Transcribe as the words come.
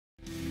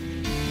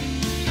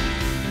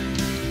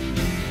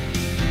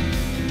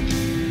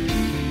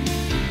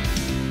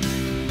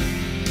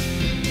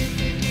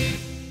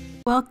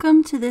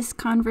Welcome to this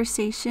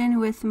conversation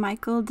with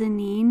Michael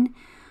Dineen.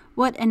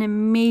 What an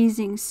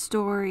amazing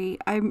story.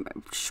 I'm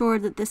sure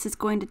that this is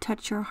going to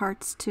touch your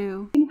hearts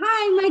too.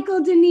 Hi,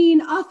 Michael Dineen,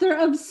 author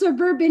of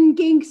Suburban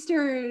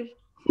Gangster.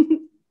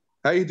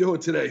 How you doing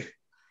today?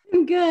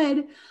 I'm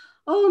good.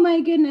 Oh my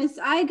goodness.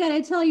 I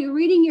gotta tell you,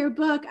 reading your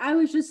book, I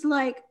was just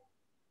like,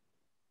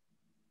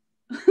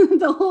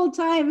 the whole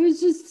time, it was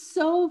just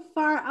so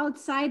far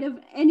outside of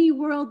any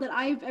world that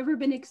I've ever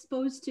been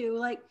exposed to,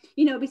 like,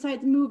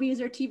 besides movies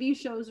or TV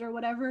shows or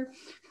whatever.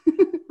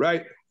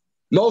 Right.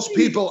 Most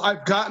people,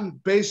 I've gotten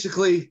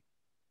basically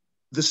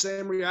the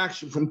same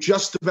reaction from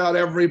just about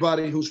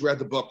everybody who's read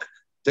the book.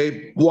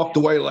 They walked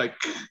away like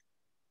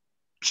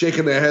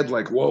shaking their head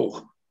like,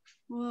 whoa.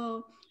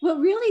 Whoa. What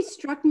really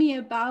struck me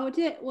about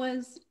it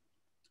was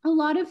a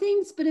lot of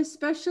things, but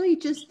especially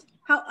just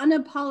how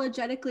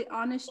unapologetically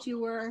honest you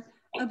were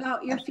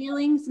about your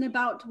feelings and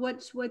about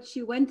what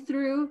you went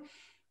through.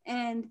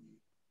 And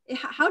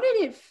how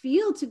did it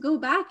feel to go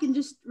back and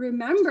just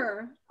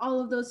remember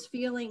all of those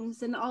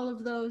feelings and all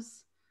of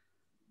those?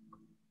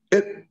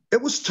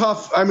 It was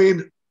tough. I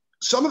mean,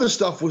 some of the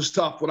stuff was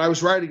tough. When I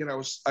was writing it,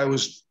 I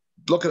was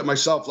looking at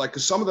myself like,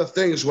 'cause some of the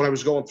things when I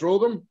was going through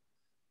them,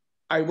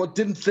 I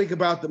didn't think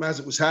about them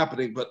as it was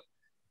happening. But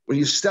when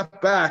you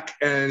step back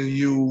and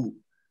you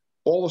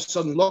all of a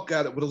sudden look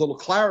at it with a little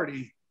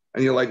clarity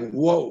and you're like,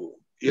 whoa,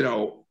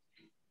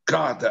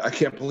 God, I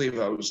can't believe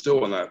I was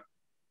doing that.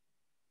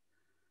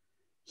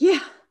 Yeah.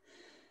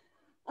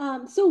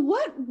 So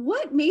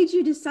what made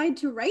you decide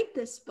to write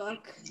this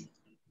book?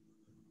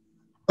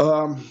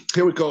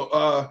 Here we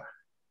go.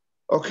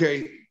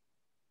 Okay.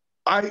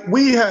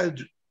 We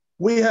had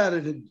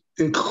an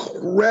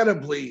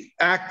incredibly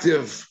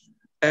active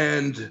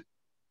and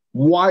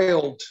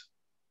wild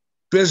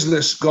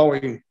business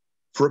going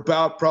for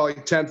about probably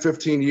 10,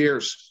 15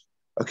 years.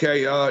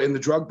 Okay. In the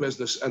drug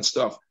business and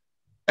stuff.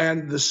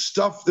 And the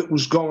stuff that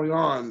was going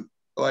on,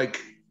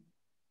 like,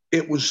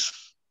 it was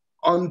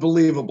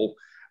unbelievable.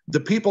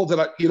 The people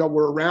that,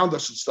 were around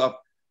us and stuff,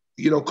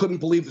 couldn't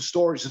believe the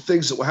stories, the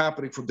things that were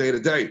happening from day to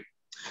day.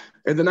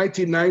 In the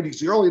 1990s,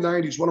 the early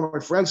 90s, one of my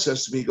friends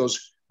says to me, he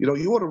goes, you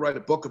ought to write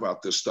a book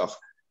about this stuff.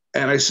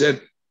 And I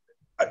said,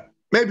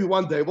 maybe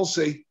one day, we'll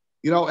see.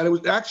 And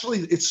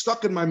it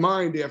stuck in my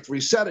mind after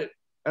he said it.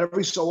 And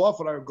every so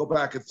often I would go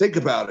back and think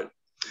about it.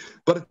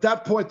 But at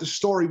that point, the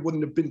story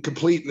wouldn't have been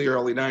complete in the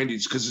early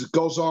 90s because it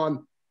goes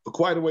on for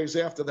quite a ways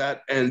after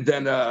that. And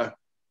then I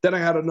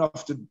had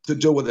enough to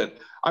do with it.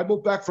 I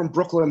moved back from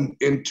Brooklyn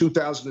in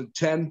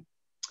 2010.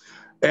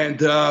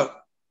 And I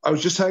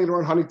was just hanging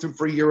around Huntington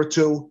for a year or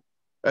two.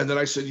 And then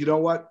I said, you know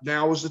what?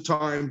 Now is the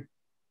time.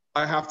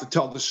 I have to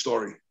tell this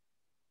story.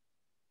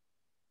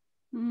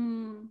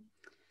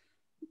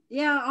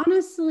 Yeah,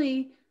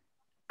 honestly,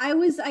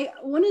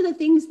 one of the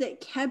things that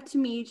kept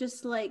me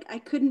just like, I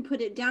couldn't put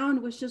it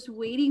down was just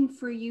waiting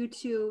for you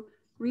to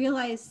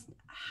realize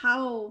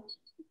how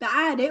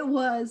bad it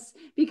was,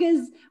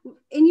 because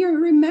in your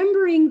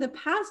remembering the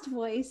past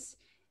voice,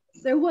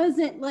 there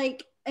wasn't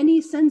like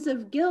any sense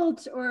of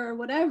guilt or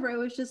whatever. It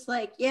was just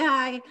like,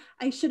 yeah,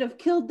 I should have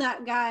killed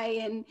that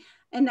guy.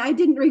 And I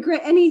didn't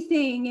regret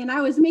anything. And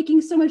I was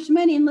making so much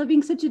money and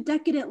living such a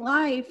decadent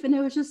life. And it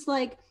was just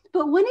like,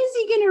 but when is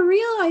he going to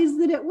realize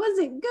that it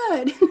wasn't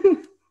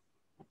good?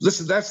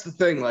 Listen, that's the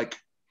thing. Like,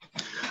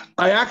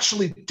 I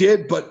actually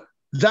did, but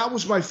that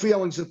was my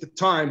feelings at the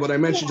time. When I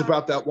mentioned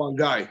about that one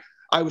guy,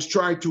 I was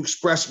trying to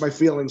express my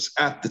feelings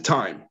at the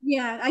time.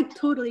 Yeah, I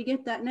totally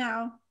get that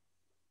now.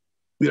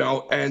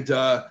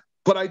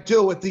 But I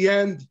do at the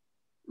end.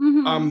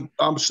 Mm-hmm.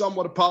 I'm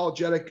somewhat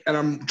apologetic, and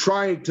I'm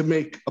trying to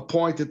make a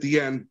point at the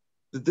end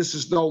that this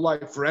is no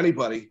life for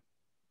anybody.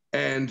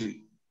 And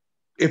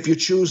if you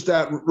choose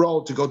that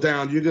road to go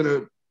down, you're going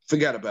to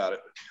forget about it.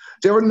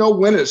 There are no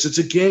winners. It's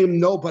a game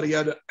nobody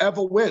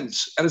ever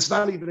wins, and it's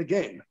not even a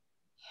game.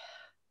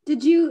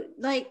 Did you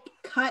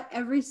cut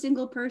every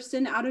single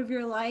person out of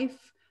your life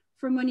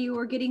from when you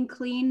were getting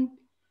clean?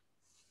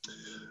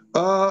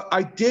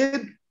 I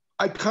did.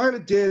 I kind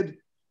of did.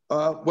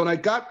 When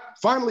I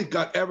finally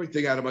got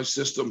everything out of my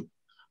system,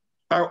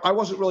 I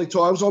wasn't really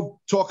talking. I was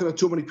talking to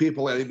too many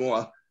people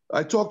anymore.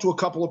 I talked to a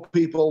couple of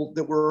people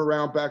that were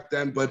around back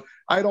then, but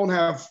I don't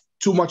have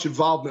too much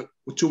involvement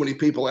with too many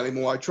people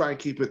anymore. I try and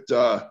keep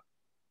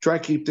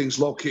things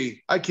low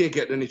key. I can't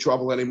get in any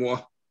trouble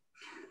anymore.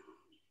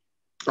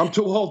 I'm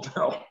too old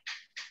now.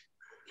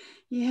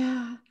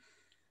 Yeah.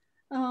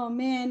 Oh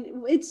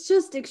man, it's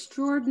just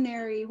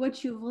extraordinary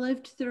what you've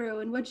lived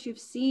through and what you've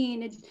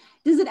seen.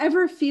 Does it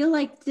ever feel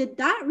like, did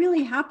that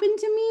really happen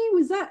to me?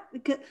 Was that,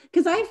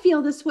 because I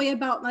feel this way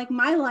about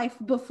my life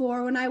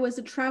before when I was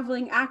a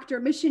traveling actor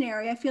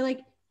missionary. I feel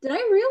like, did I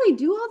really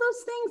do all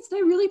those things? Did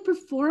I really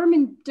perform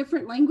in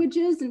different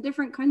languages in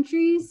different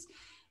countries?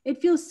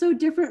 It feels so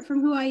different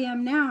from who I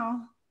am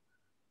now.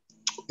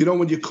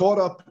 When you're caught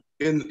up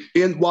in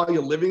while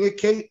you're living it,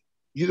 Kate,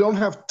 you don't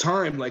have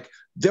time. Like,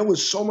 there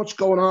was so much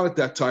going on at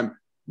that time.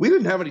 We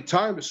didn't have any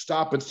time to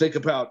stop and think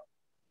about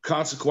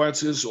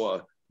consequences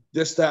or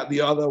this, that, and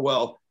the other.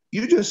 Well,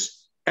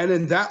 and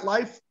in that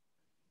life,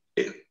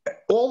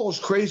 all those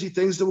crazy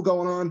things that were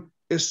going on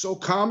is so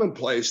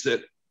commonplace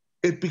that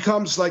it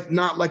becomes like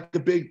not like a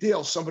big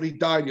deal. Somebody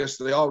died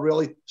yesterday. Oh,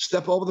 really?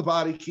 Step over the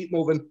body, keep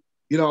moving,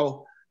 you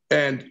know,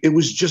 and it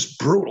was just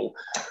brutal.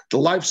 The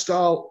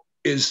lifestyle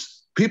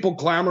is, people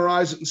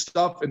glamorize it and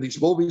stuff in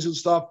these movies and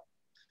stuff.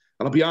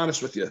 And I'll be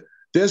honest with you,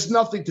 there's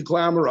nothing to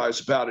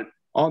glamorize about it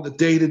on the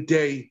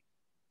day-to-day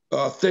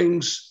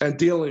things and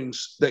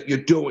dealings that you're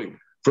doing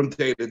from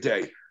day to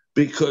day,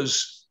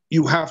 because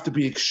you have to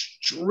be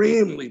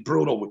extremely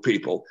brutal with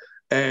people.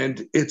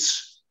 And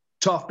it's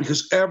tough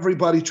because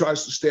everybody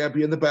tries to stab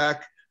you in the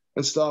back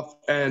and stuff.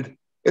 And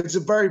it's a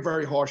very,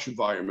 very harsh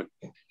environment.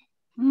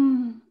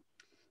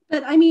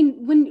 But I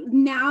mean,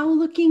 when now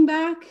looking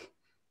back,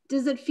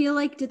 does it feel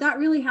like, did that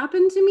really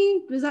happen to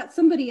me? Was that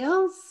somebody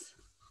else?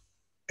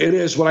 It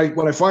is.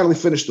 When I finally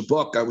finished the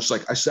book, I was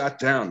like, I sat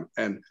down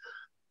and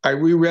I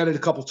reread it a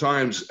couple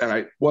times,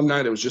 and one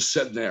night I was just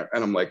sitting there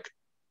and I'm like,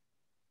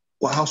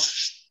 well, how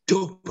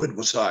stupid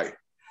was I?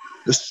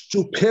 The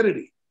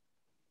stupidity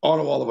on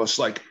all of us.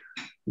 Like,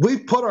 we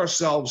put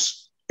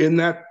ourselves in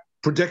that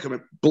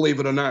predicament, believe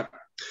it or not.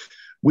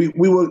 We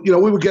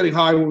were getting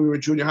high when we were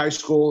in junior high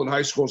school and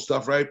high school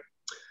stuff, right?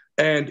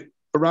 And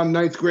around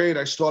ninth grade,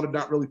 I started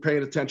not really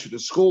paying attention to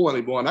school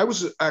anymore. And I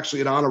was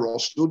actually an honor roll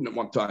student at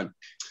one time.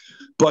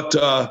 But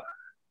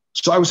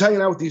so I was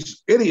hanging out with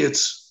these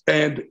idiots,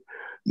 and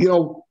you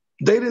know,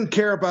 they didn't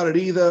care about it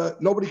either.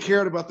 Nobody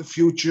cared about the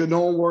future.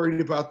 No one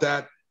worried about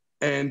that.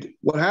 And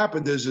what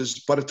happened is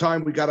by the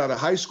time we got out of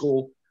high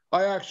school,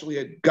 I actually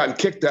had gotten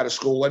kicked out of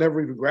school. I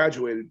never even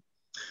graduated.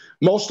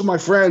 Most of my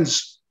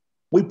friends,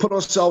 we put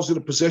ourselves in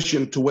a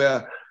position to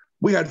where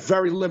we had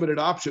very limited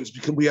options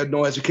because we had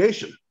no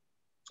education.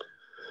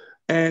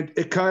 And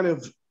it kind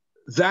of,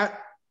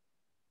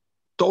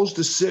 those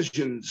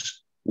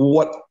decisions,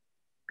 what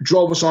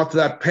drove us onto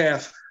that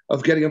path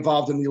of getting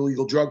involved in the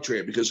illegal drug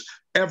trade, because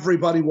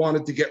everybody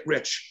wanted to get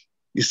rich.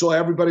 You saw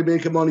everybody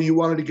making money. You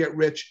wanted to get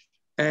rich.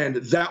 And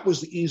that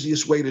was the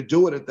easiest way to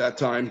do it at that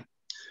time.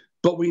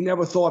 But we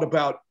never thought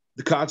about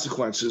the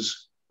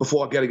consequences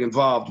before getting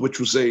involved, which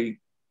was a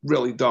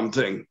really dumb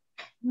thing.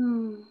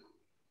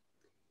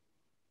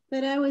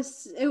 But it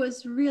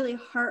was really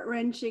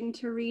heart-wrenching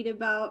to read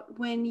about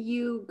when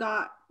you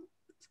got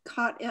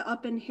caught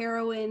up in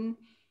heroin,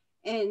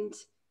 and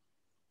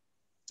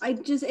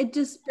it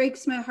just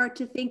breaks my heart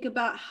to think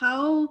about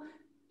how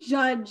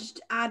judged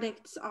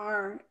addicts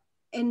are.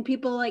 And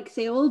people like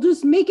say, well,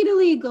 just make it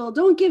illegal.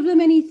 Don't give them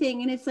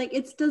anything. And it's like,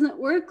 it doesn't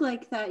work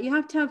like that. You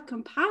have to have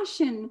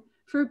compassion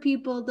for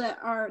people that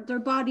their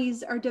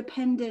bodies are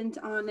dependent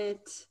on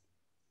it.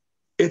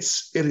 It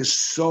is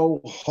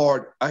so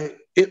hard.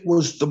 It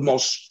was the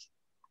most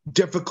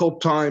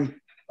difficult time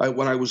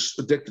when I was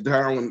addicted to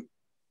heroin.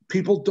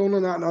 People do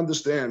not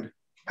understand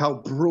how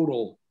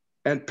brutal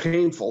and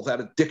painful that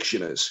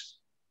addiction is.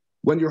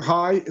 When you're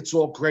high, it's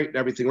all great and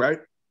everything, right?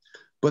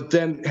 But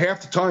then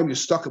half the time you're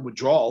stuck in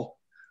withdrawal,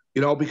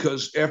 you know,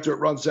 because after it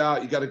runs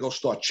out, you got to go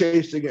start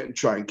chasing it and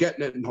try and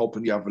getting it and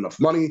hoping you have enough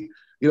money,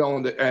 you know,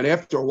 and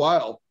after a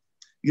while,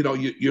 you know,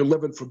 you're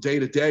living from day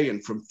to day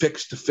and from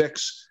fix to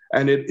fix,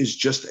 and it is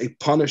just a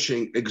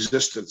punishing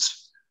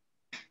existence.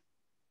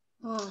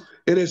 Oh.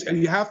 It is, and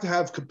you have to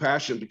have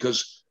compassion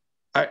because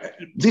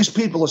these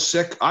people are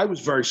sick. I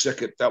was very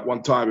sick at that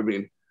one time. I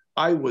mean,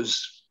 I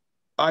was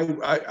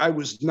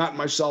not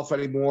myself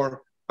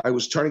anymore. I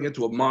was turning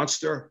into a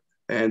monster,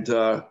 and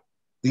the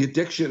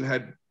addiction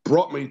had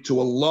brought me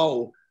to a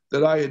low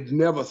that I had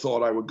never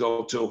thought I would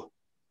go to.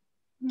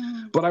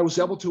 But I was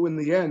able to, in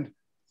the end,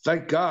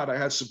 thank God, I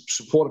had some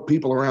supportive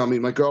people around me.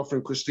 My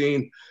girlfriend,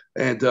 Christine,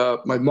 and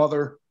my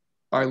mother,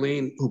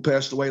 Eileen, who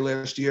passed away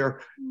last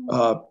year.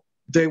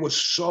 They were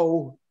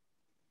so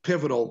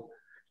pivotal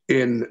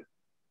in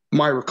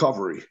my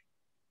recovery.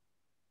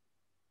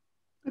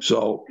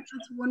 So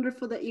it's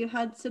wonderful that you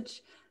had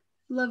such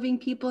loving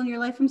people in your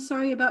life. I'm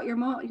sorry about your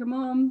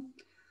mom.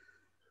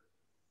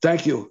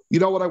 Thank you. You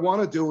know what I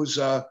want to do is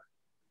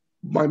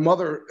my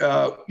mother,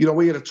 you know,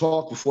 we had a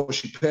talk before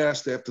she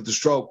passed after the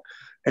stroke,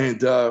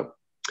 and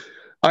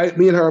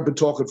me and her have been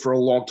talking for a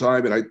long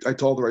time, and I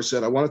told her, I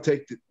said, I want to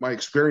take my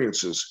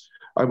experiences.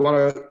 I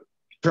want to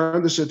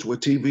turn this into a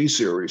TV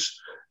series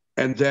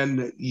and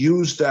then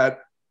use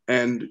that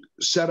and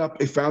set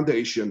up a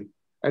foundation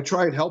and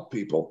try and help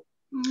people.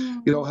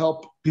 You know,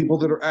 help people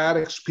that are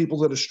addicts, people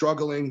that are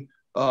struggling,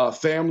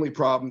 family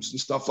problems and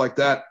stuff like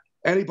that.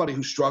 Anybody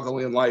who's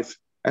struggling in life,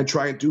 and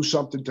try and do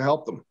something to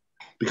help them.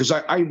 Because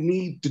I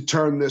need to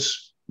turn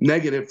this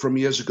negative from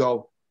years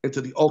ago into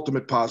the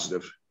ultimate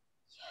positive.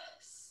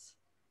 Yes.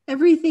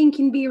 Everything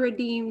can be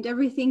redeemed.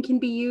 Everything can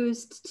be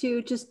used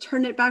to just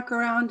turn it back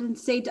around and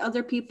say to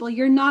other people,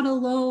 you're not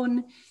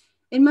alone.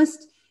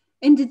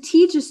 And to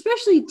teach,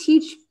 especially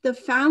teach the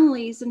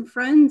families and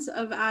friends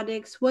of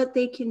addicts what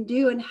they can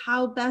do and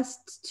how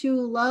best to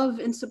love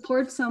and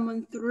support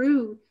someone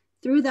through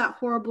that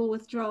horrible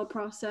withdrawal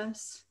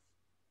process.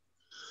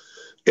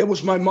 It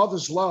was my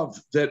mother's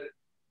love that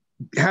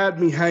had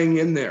me hang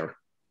in there,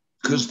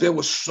 because there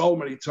were so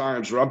many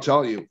times where I'm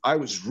telling you, I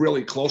was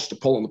really close to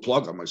pulling the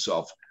plug on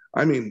myself.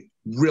 I mean,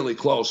 really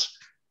close.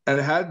 And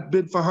it hadn't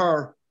been for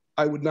her,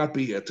 I would not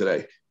be here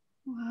today.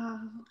 Wow.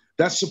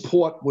 That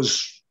support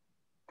was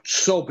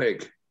so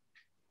big.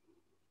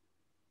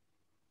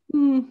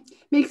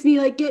 Makes me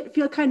like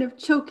feel kind of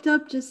choked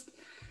up. Just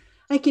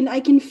I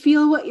can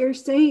feel what you're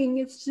saying.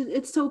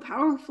 It's so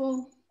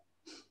powerful.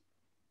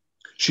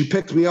 She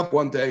picked me up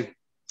one day.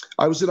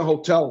 I was in a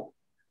hotel,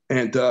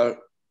 and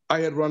I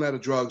had run out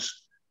of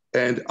drugs,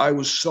 and I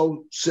was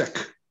so sick,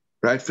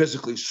 right?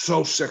 Physically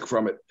so sick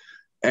from it.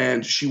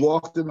 And she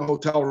walked in the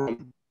hotel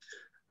room.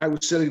 I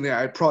was sitting there.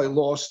 I had probably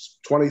lost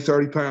 20,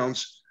 30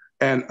 pounds,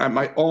 and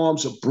my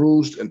arms are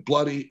bruised and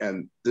bloody,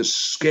 and there's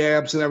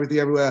scabs and everything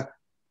everywhere.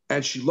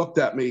 And she looked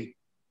at me,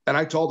 and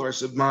I told her, I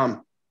said,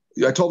 Mom,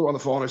 I told her on the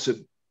phone, I said,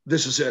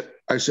 this is it.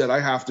 I said, I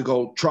have to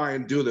go try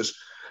and do this.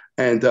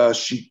 And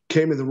she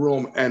came in the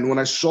room, and when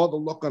I saw the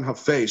look on her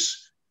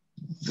face,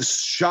 the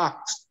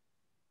shocked,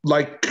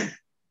 like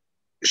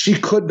she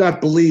could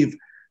not believe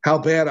how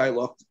bad I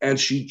looked. And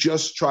she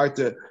just tried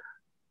to,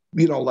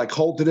 like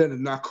hold it in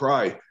and not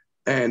cry.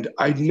 And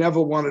I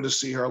never wanted to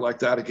see her like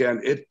that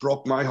again. It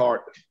broke my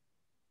heart.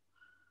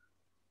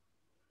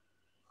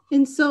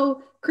 And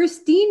so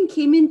Christine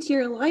came into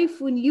your life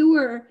when you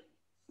were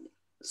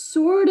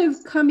sort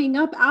of coming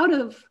up out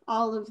of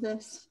all of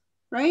this,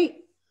 right?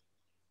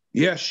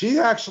 Yeah, she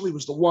actually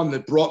was the one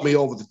that brought me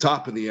over the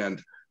top in the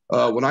end.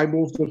 When I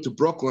moved into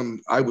Brooklyn,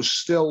 I was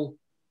still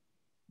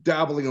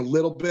dabbling a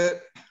little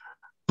bit.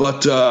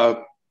 But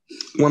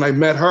when I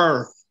met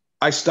her,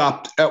 I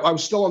stopped. I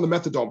was still on the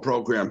methadone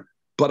program,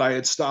 but I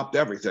had stopped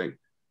everything.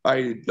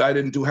 I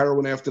didn't do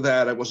heroin after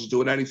that. I wasn't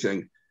doing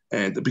anything.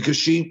 And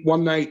because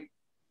one night,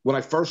 when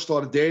I first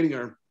started dating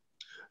her,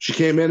 she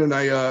came in and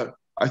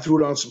I threw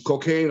down some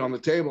cocaine on the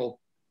table,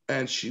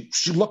 and she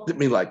looked at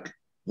me like,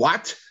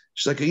 what?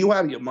 She's like, are you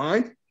out of your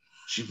mind?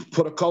 She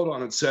put a coat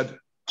on and said,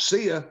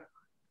 see ya.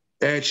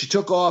 And she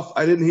took off.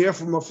 I didn't hear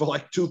from her for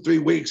like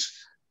 2-3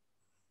 weeks.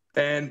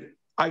 And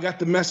I got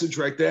the message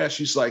right there.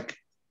 She's like,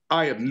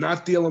 I am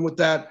not dealing with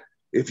that.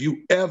 If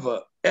you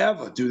ever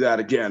do that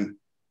again,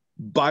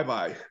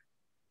 bye-bye.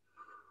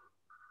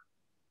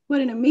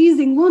 What an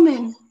amazing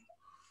woman.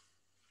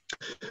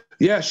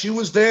 Yeah, she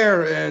was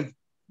there. And,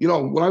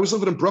 when I was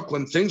living in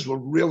Brooklyn, things were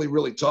really,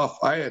 really tough.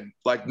 I had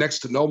like next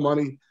to no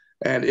money,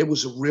 and it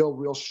was a real,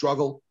 real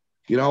struggle.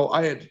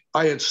 I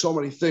had so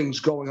many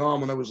things going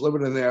on when I was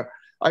living in there.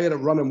 I had a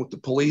run-in with the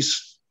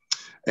police,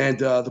 and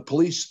the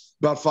police,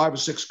 about 5 or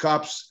 6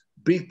 cops,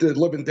 beat the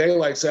living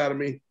daylights out of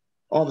me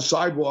on the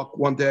sidewalk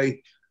one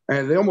day,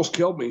 and they almost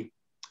killed me.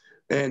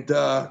 And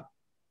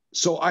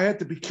so I had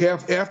to be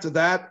careful. After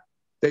that,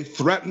 they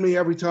threatened me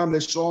every time they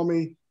saw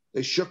me.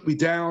 They shook me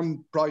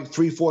down probably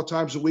 3-4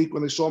 times a week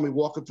when they saw me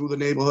walking through the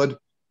neighborhood.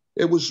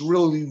 It was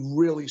really,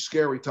 really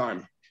scary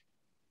time.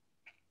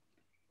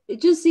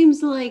 It just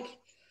seems like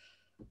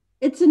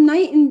it's a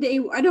night and day.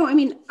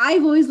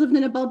 I've always lived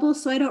in a bubble,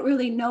 so I don't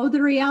really know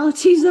the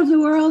realities of the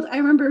world. I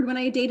remember when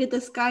I dated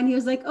this guy, and he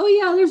was like, oh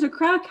yeah, there's a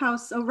crack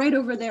house right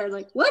over there.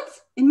 Like, what?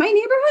 In my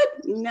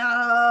neighborhood?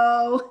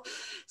 No.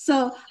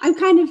 So I've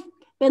kind of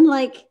been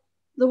like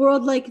the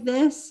world like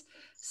this.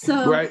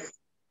 So right.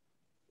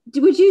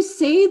 Would you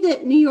say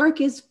that New York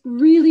is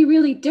really,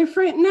 really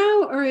different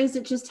now, or is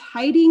it just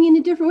hiding in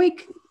a different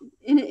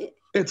way?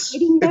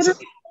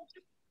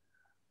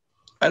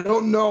 I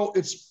don't know.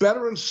 It's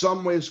better in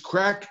some ways.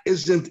 Crack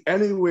isn't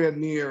anywhere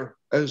near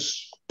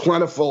as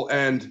plentiful,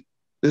 and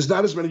there's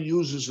not as many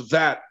users of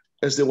that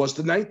as there was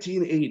the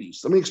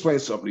 1980s. Let me explain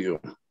something to you.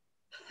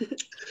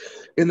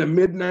 In the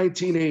mid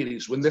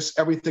 1980s, when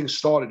everything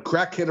started,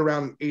 crack hit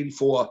around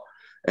 84,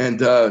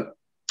 and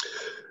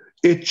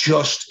it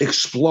just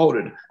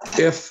exploded.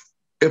 If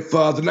the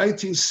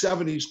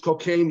 1970s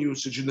cocaine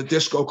usage in the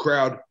disco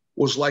crowd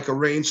was like a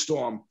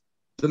rainstorm,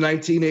 the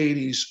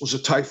 1980s was a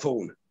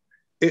typhoon.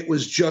 It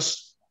was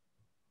just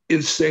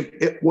insane.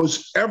 It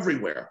was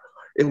everywhere.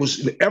 It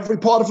was in every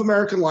part of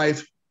American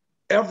life.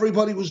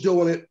 Everybody was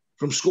doing it,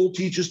 from school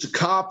teachers to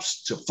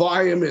cops to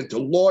firemen to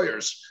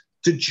lawyers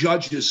to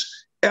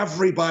judges.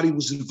 Everybody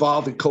was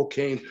involved in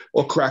cocaine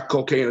or crack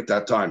cocaine at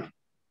that time.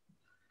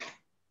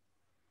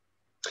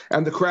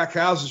 And the crack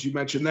houses, you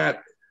mentioned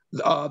that,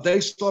 they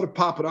started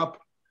popping up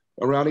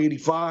around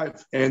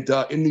 85. And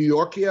in New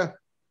York here,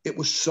 it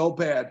was so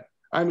bad.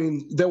 I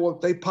mean,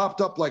 they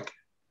popped up like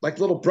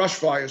little brush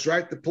fires,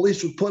 right? The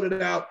police would put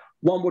it out.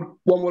 One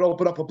would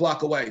open up a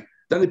block away.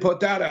 Then they put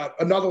that out.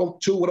 Another one,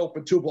 2 would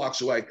open 2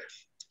 blocks away.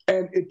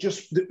 And it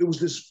was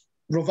this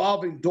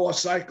revolving door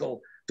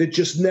cycle that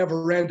just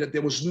never ended.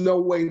 There was no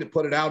way to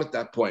put it out at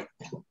that point.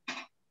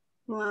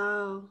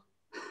 Wow.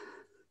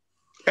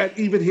 And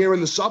even here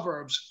in the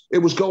suburbs, it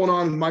was going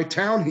on in my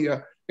town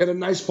here in a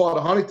nice part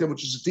of Huntington,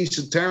 which is a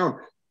decent town.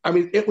 I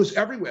mean, it was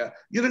everywhere.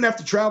 You didn't have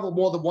to travel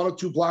more than 1 or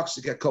 2 blocks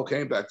to get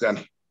cocaine back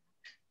then.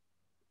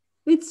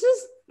 It's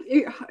just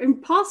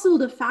impossible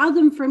to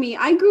fathom for me.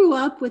 I grew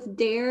up with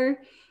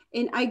Dare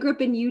And I grew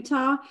up in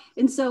Utah.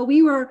 And so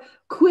we were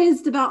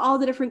quizzed about all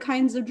the different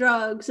kinds of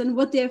drugs and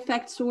what the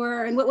effects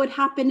were and what would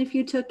happen if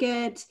you took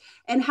it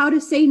and how to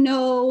say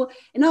no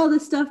and all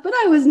this stuff. But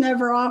I was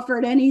never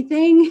offered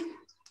anything.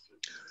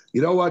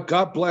 You know what?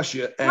 God bless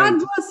you. God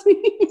And bless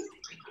me.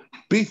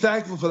 be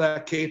thankful for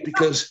that, Kate,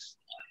 because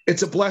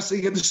it's a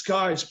blessing in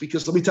disguise.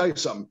 Because let me tell you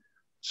something.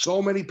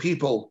 So many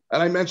people,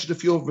 and I mentioned a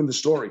few of them in the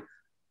story.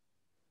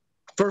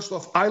 First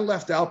off, I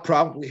left out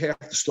probably half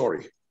the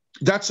story.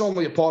 That's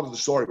only a part of the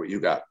story what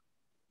you got.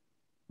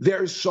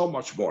 There is so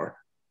much more.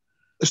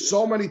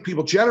 So many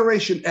people.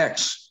 Generation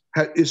X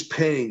is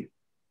paying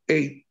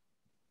a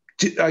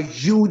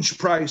huge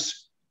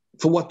price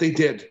for what they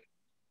did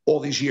all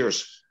these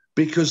years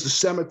because the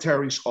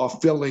cemeteries are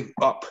filling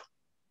up.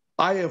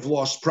 I have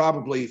lost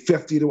probably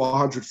 50 to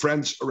 100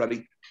 friends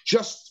already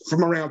just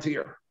from around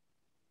here.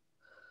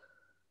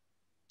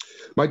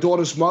 My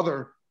daughter's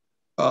mother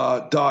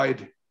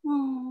died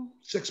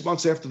 6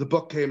 months after the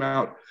book came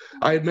out.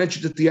 I had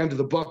mentioned at the end of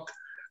the book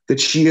that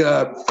she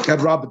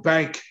had robbed the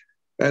bank,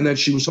 and then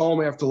she was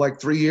home after like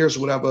 3 years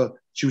or whatever.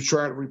 She was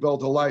trying to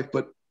rebuild her life,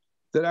 but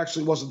that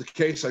actually wasn't the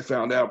case, I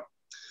found out.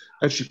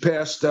 And she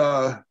passed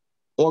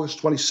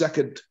August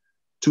 22nd,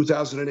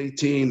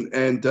 2018.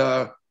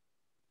 And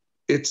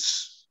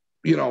it's,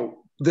 you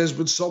know, there's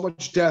been so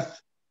much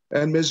death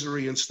and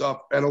misery and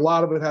stuff, and a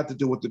lot of it had to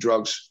do with the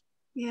drugs.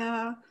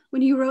 Yeah.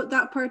 When you wrote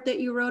that part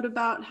that you wrote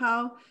about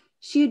how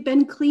she had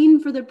been clean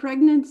for the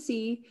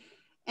pregnancy,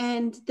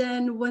 and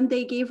then when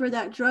they gave her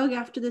that drug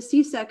after the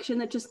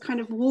C-section, it just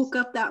kind of woke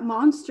up that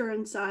monster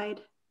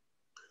inside.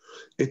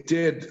 It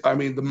did. I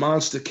mean, the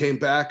monster came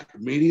back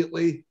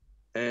immediately,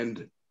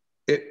 and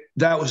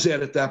that was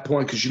it at that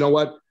point. Because you know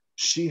what?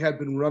 She had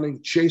been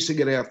chasing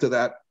it after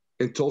that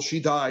until she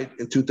died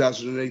in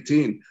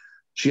 2018.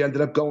 She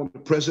ended up going to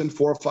prison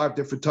 4 or 5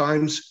 different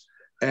times,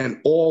 and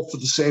all for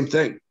the same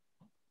thing.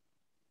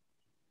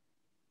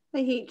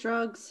 I hate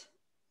drugs.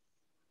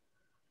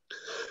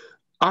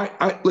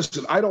 I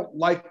listen,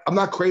 I'm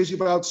not crazy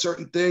about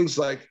certain things.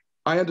 Like,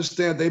 I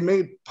understand they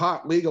made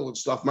pot legal and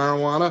stuff,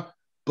 marijuana,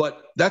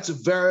 but that's a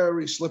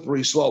very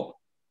slippery slope.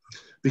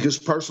 Because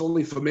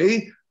personally, for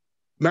me,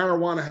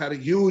 marijuana had a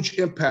huge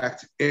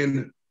impact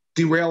in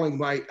derailing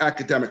my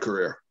academic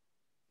career.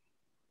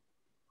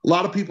 A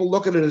lot of people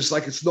look at it as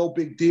like it's no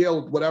big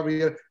deal, whatever.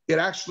 It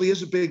actually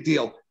is a big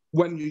deal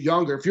when you're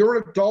younger. If you're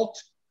an adult,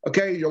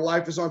 okay, your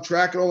life is on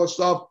track and all that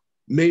stuff,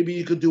 maybe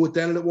you could do it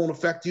then and it won't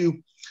affect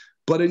you.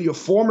 But in your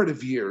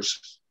formative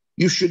years,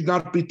 you should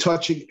not be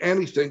touching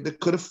anything that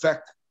could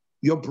affect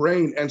your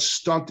brain and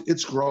stunt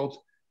its growth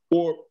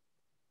or,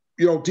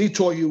 you know,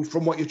 detour you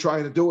from what you're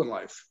trying to do in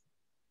life.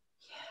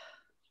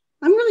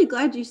 Yeah. I'm really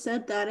glad you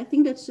said that. I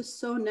think that's just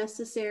so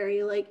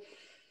necessary. Like,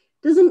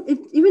 even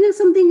if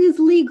something is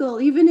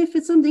legal, even if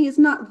something is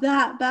not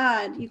that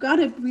bad, we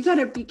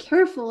gotta be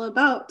careful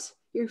about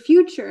your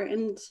future.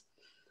 And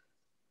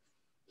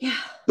yeah,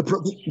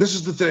 this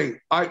is the thing.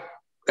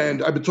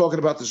 And I've been talking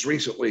about this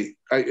recently.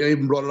 I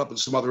even brought it up in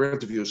some other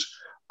interviews.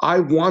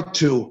 I want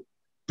to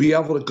be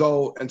able to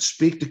go and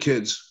speak to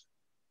kids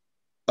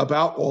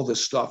about all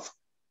this stuff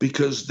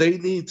because they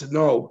need to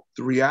know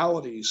the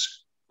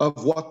realities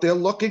of what they're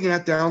looking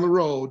at down the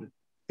road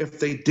if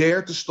they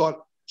dare to start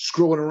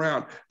screwing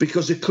around.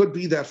 Because it could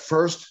be that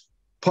first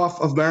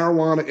puff of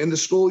marijuana in the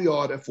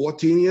schoolyard at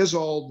 14 years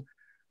old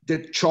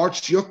that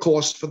charts your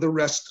course for the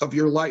rest of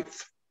your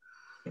life.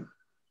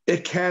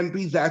 It can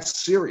be that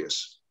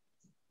serious.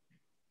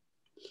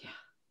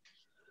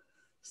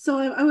 So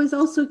I was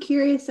also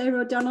curious. I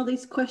wrote down all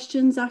these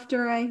questions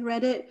after I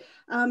read it.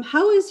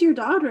 How is your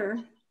daughter?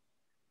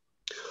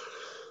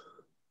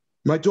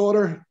 My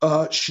daughter,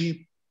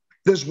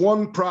 there's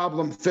one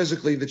problem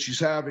physically that she's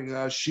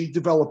having. She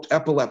developed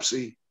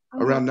epilepsy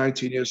around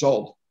 19 years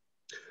old.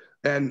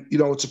 And, you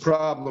know, it's a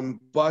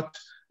problem, but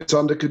it's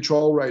under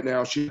control right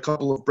now. She had a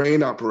couple of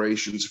brain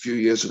operations a few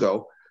years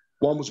ago.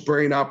 One was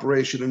brain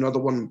operation. Another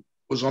one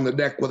was on the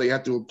neck where they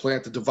had to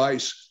implant a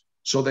device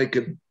so they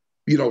could,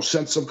 you know,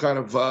 send some kind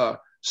of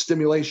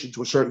stimulation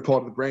to a certain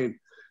part of the brain.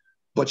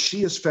 But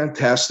she is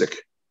fantastic.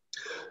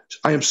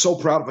 I am so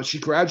proud of her. She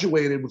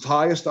graduated with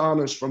highest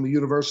honors from the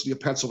University of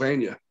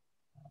Pennsylvania.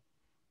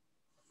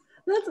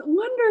 That's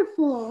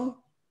wonderful.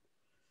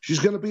 She's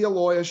going to be a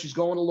lawyer. She's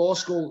going to law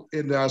school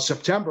in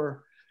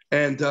September.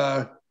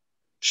 And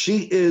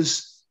she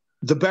is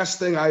the best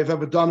thing I've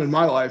ever done in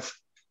my life.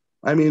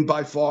 I mean,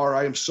 by far.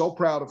 I am so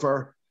proud of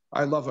her.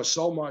 I love her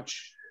so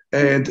much.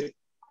 And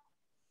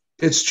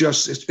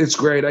it's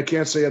great. I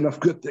can't say enough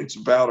good things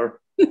about her.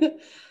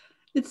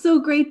 It's so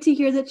great to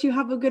hear that you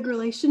have a good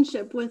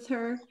relationship with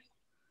her.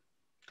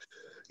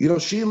 You know,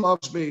 she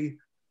loves me.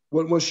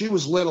 When she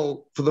was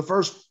little, for the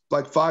first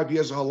like 5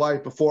 years of her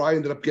life, before I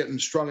ended up getting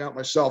strung out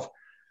myself,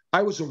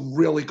 I was a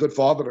really good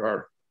father to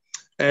her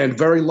and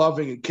very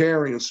loving and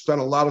caring and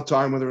spent a lot of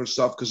time with her and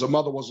stuff because her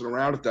mother wasn't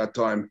around at that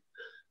time.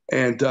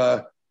 And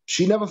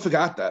she never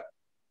forgot that,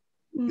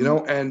 you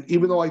know, and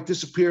even though I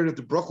disappeared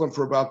into Brooklyn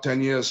for about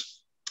 10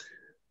 years,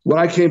 when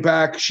I came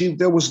back,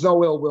 there was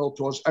no ill will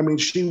towards. I mean,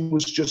 she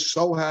was just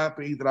so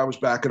happy that I was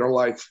back in her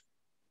life.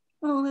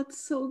 Oh,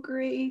 that's so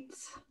great.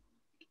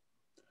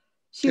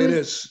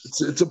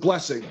 It's a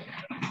blessing.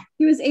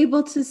 He was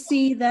able to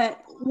see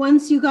that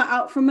once you got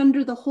out from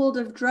under the hold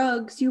of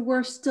drugs, you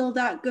were still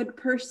that good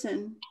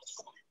person.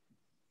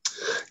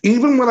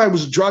 Even when I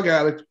was a drug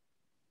addict,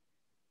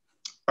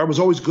 I was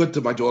always good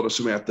to my daughter,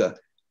 Samantha.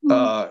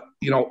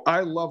 Mm-hmm. I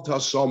loved her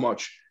so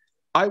much.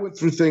 I went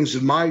through things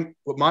with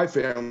my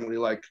family,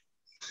 like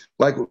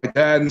with my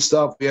dad and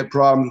stuff. We had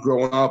problems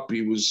growing up.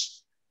 He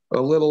was a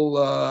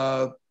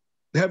little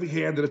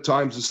heavy-handed at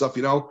times and stuff,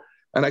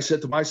 And I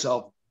said to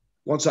myself,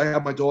 once I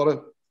have my daughter,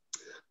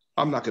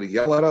 I'm not going to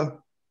yell at her.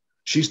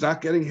 She's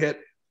not getting hit.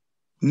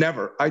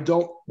 Never. I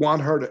don't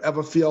want her to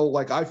ever feel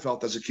like I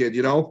felt as a kid,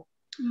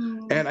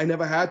 And I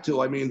never had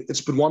to. I mean,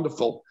 it's been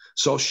wonderful.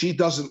 So she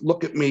doesn't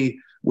look at me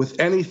with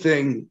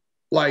anything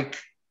like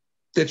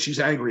that she's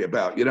angry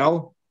about,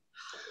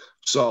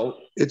 So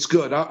it's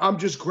good. I'm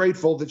just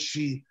grateful that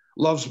she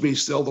loves me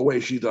still the way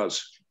she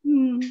does.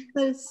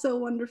 That is so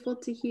wonderful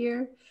to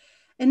hear.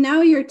 And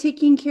now you're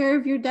taking care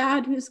of your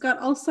dad who's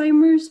got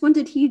Alzheimer's. When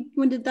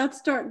did that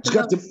start?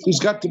 He's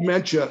got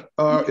dementia.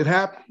 It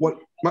happened.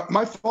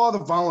 My father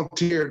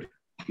volunteered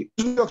in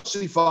the New York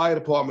City Fire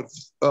Department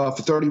for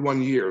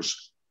 31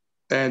 years.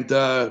 And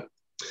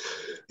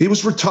he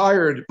was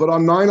retired, but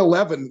on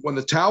 9/11, when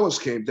the towers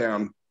came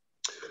down,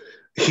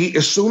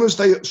 as soon as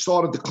they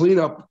started the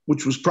cleanup,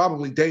 which was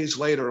probably days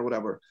later or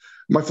whatever,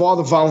 my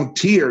father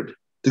volunteered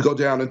to go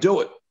down and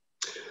do it.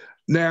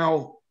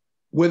 Now,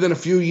 within a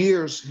few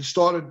years, he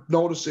started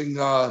noticing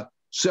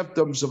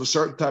symptoms of a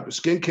certain type of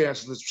skin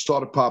cancer that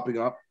started popping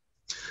up.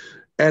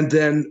 And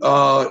then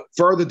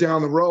further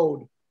down the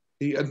road,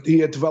 he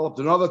had developed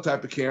another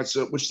type of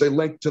cancer, which they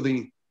linked to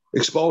the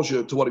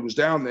exposure to what he was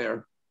down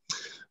there.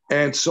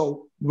 And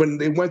so when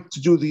they went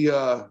to do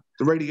the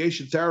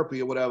radiation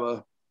therapy or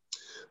whatever,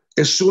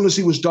 as soon as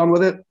he was done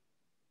with it,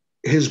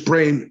 his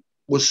brain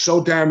was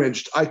so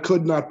damaged, I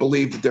could not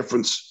believe the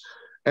difference.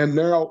 And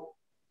now,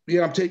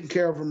 I'm taking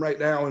care of him right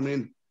now. I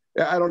mean,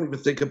 I don't even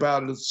think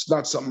about it. It's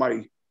not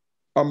something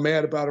I'm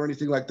mad about or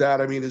anything like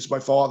that. I mean, it's my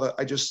father.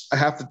 I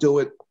have to do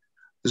it.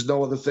 There's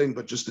no other thing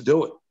but just to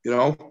do it,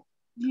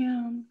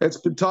 Yeah. It's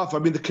been tough. I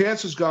mean, the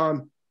cancer's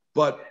gone,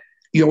 but,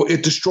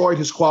 it destroyed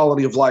his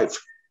quality of life.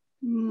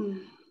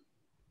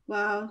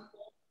 Wow.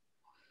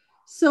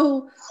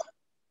 So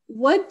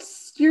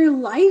what's your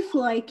life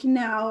like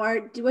now?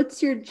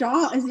 What's your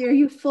job? Are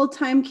you a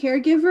full-time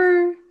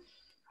caregiver?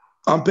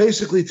 I'm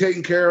basically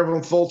taking care of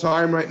him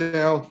full-time right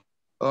now.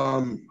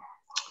 I'm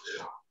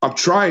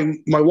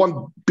trying. My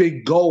one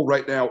big goal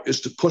right now is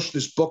to push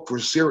this book for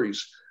a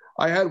series.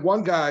 I had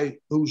one guy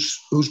who's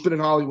been in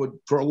Hollywood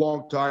for a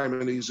long time,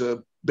 and he's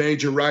a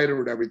major writer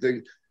and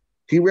everything.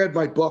 He read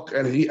my book,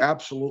 and he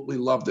absolutely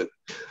loved it.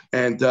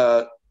 And,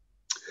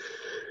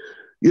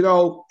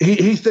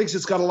 he thinks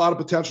it's got a lot of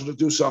potential to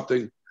do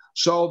something.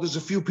 So there's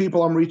a few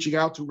people I'm reaching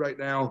out to right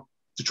now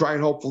to try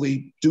and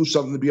hopefully do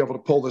something to be able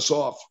to pull this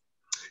off.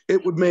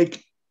 It would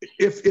make,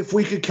 if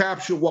we could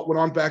capture what went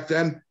on back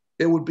then,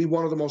 it would be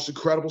one of the most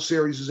incredible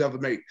series ever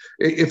made.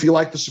 If you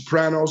like The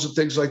Sopranos and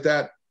things like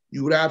that,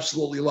 you would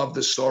absolutely love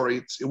this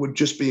story. It would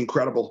just be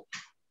incredible.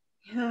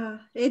 Yeah,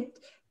 it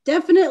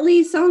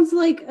definitely sounds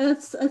like a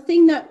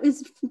thing that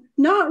is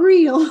not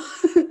real.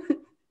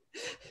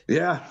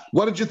 Yeah.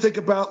 What did you think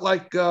about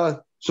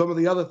some of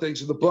the other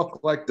things in the book,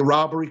 like the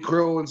robbery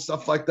crew and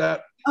stuff like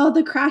that? Oh,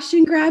 the crash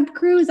and grab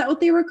crew. Is that what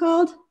they were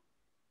called?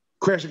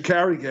 Crash and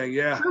carry gang.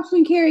 Yeah. Crash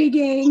and carry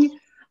gang.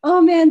 Oh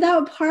man,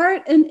 that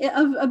part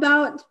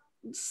about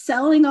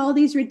selling all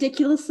these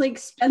ridiculously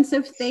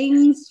expensive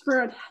things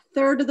for a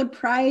third of the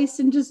price,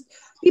 and just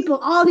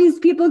all these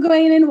people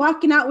going in and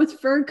walking out with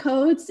fur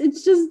coats.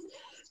 It's just,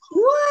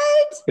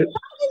 what?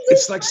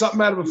 It's like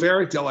something out of a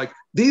fairy tale. Like,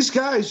 these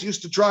guys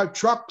used to drive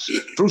trucks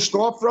through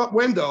storefront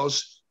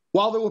windows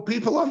while there were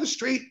people on the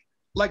street,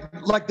 like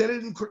they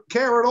didn't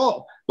care at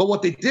all. But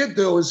what they did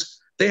do is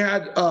they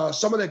had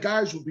some of their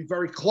guys would be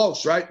very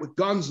close, right, with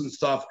guns and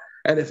stuff.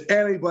 And if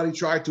anybody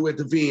tried to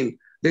intervene,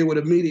 they would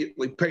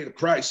immediately pay the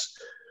price.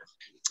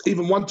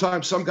 Even one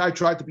time, some guy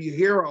tried to be a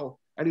hero,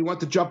 and he went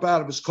to jump out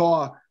of his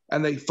car,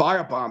 and they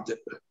firebombed it.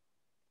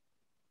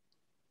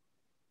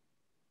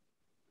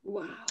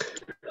 Wow.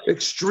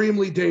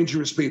 Extremely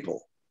dangerous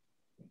people.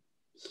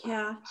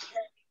 Yeah.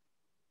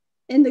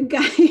 And the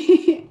guy,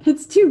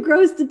 it's too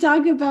gross to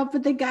talk about,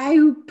 but the guy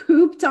who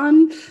pooped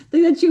on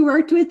that you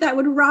worked with that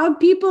would rob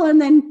people and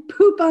then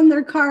poop on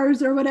their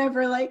cars or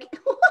whatever. Like,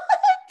 what?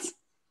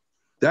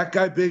 That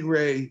guy, Big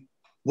Ray,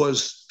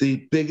 was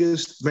the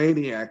biggest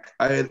maniac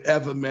I had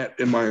ever met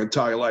in my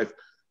entire life.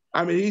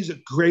 I mean, he's a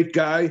great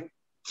guy,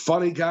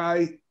 funny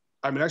guy.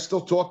 I mean, I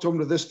still talk to him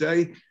to this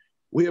day.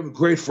 We have a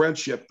great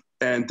friendship.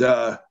 And,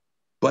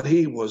 but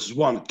he was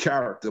one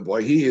character,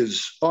 boy. He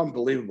is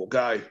unbelievable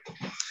guy.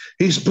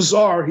 He's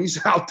bizarre.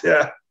 He's out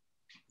there,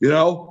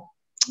 Yeah.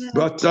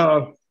 But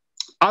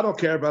I don't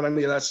care about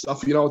any of that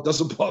stuff. It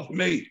doesn't bother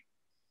me.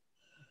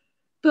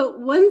 But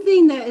one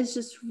thing that is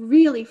just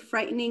really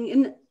frightening,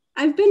 and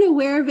I've been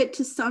aware of it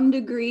to some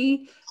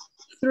degree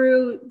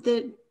through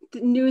the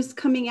news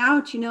coming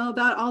out,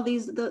 about all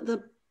these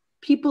the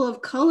people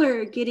of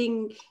color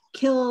getting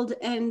killed,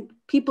 and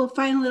people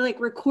finally like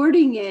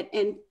recording it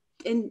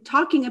and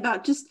talking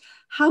about just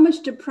how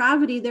much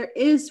depravity there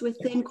is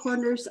within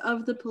corners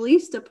of the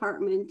police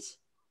department.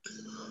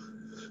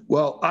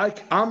 Well,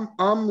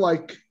 I'm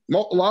like a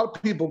lot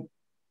of people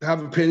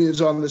have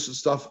opinions on this and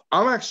stuff.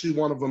 I'm actually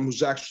one of them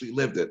who's actually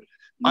lived it.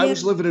 I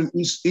was living in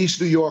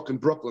East New York and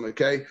Brooklyn,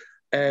 okay?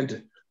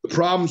 And the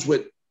problems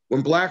with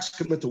when blacks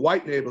come into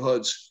white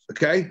neighborhoods,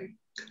 okay?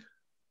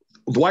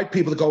 The white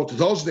people that go into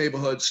those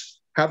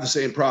neighborhoods have the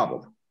same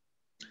problem,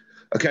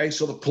 okay?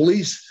 So the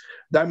police,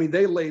 I mean,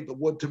 they laid the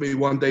wood to me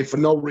one day for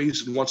no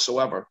reason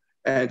whatsoever.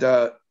 And,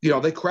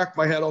 they cracked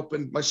my head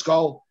open, my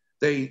skull.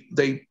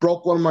 They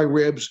broke one of my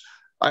ribs.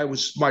 My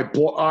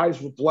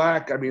eyes were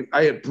black. I mean,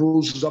 I had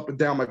bruises up and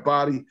down my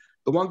body.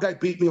 The one guy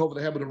beat me over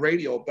the head with a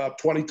radio about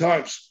 20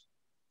 times.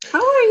 How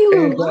are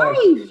you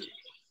alive?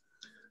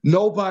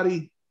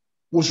 Nobody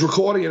was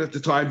recording it at the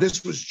time.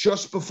 This was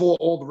just before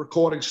all the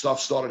recording stuff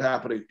started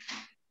happening.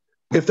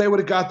 If they would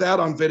have got that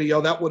on video,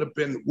 that would have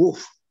been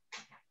woof,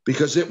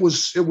 because it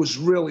was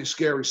really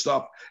scary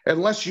stuff.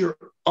 Unless you've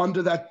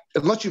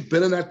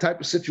been in that type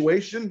of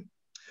situation,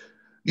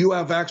 you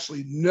have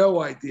actually no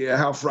idea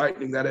how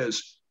frightening that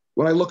is.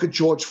 When I look at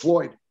George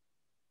Floyd,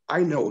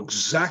 I know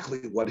exactly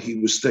what he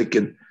was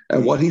thinking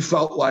and what he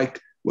felt like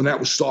when that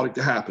was starting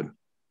to happen.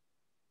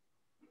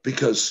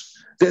 Because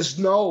there's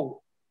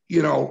no,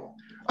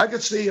 I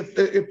could see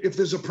if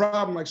there's a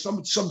problem, like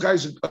some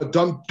guy's a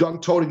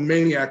gun-toting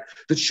maniac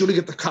that's shooting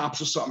at the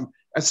cops or something,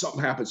 and something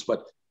happens.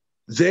 But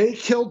they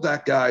killed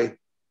that guy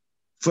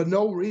for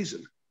no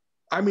reason.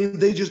 I mean,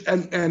 they just,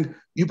 and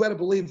you better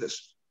believe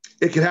this.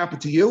 It could happen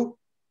to you.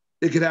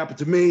 It could happen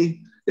to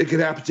me. It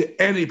could happen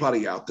to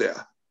anybody out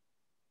there.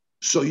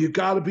 So you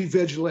got to be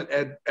vigilant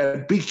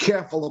and be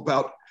careful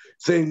about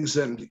things.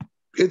 And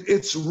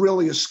it's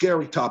really a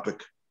scary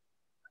topic.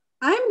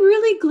 I'm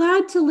really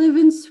glad to live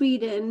in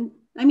Sweden.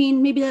 I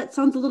mean, maybe that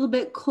sounds a little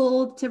bit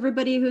cold to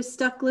everybody who's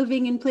stuck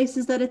living in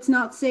places that it's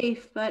not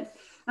safe, but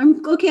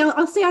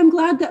I'll say I'm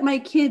glad that my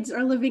kids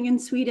are living in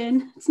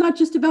Sweden. It's not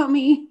just about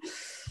me.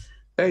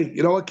 Hey,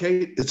 you know what,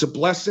 Kate? It's a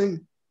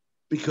blessing,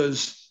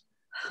 because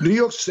New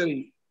York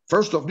City,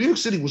 first off, New York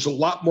City was a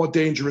lot more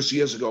dangerous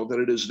years ago than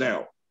it is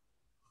now.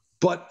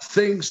 But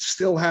things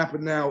still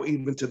happen now,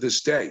 even to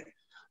this day.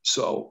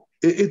 So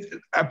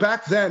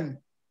back then,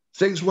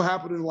 things were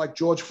happening like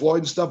George Floyd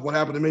and stuff. What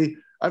happened to me?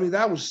 I mean,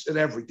 that was an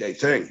everyday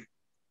thing.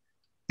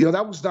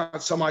 That was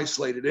not some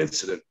isolated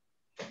incident.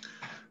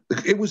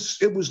 It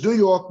was New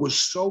York was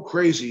so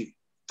crazy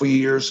for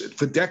years,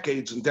 for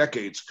decades and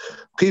decades.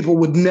 People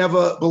would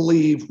never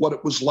believe what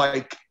it was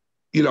like,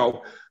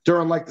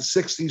 during like the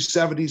 60s,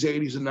 70s,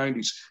 80s, and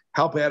 90s,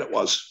 how bad it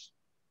was.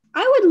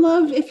 I would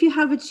love, if you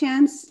have a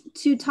chance,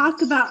 to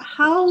talk about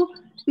how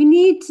we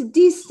need to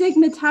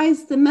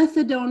destigmatize the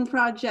methadone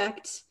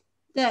project,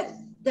 that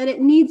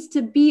it needs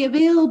to be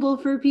available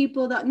for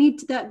people that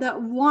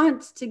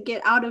want to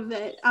get out of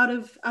it, out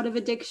of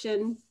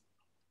addiction.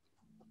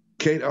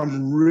 Kate,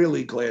 I'm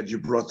really glad you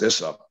brought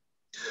this up,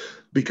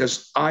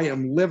 because I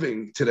am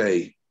living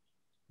today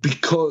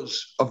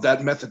because of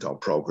that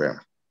methadone program.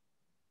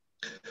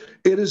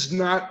 It is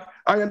not,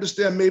 I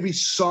understand maybe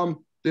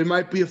there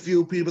might be a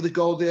few people that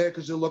go there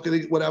because they're looking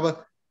at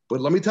whatever,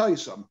 but let me tell you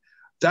something.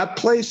 That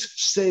place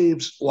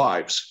saves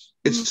lives.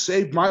 It's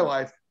saved my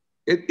life.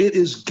 It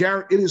is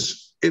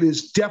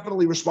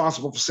definitely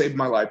responsible for saving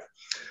my life.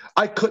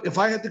 If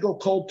I had to go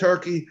cold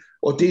turkey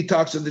or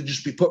detox and then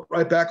just be put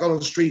right back on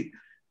the street,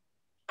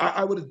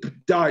 I would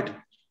have died.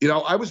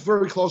 I was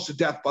very close to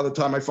death by the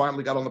time I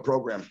finally got on the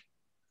program.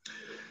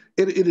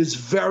 It is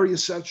very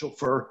essential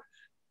for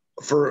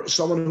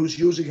someone who's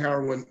using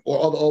heroin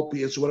or other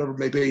opiates or whatever it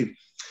may be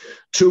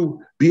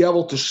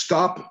able to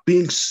stop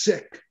being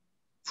sick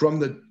from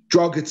the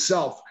drug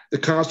itself, the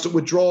constant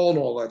withdrawal and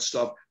all that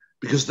stuff,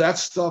 because that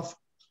stuff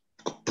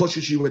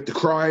pushes you into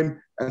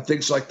crime and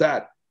things like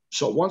that.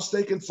 So once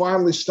they can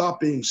finally stop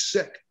being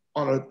sick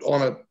on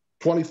a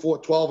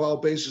 24, 12-hour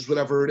basis,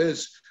 whatever it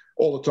is,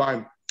 all the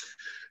time,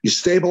 you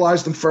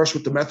stabilize them first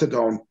with the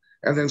methadone,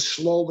 and then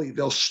slowly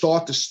they'll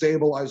start to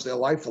stabilize their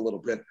life a little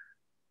bit.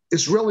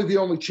 It's really the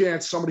only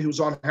chance somebody who's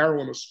on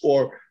heroin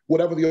or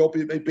whatever the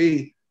opiate may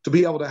be to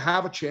be able to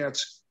have a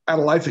chance at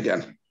a life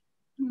again.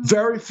 Mm-hmm.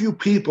 Very few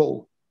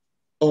people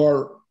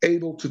are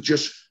able to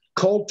just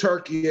cold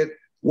turkey it,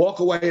 walk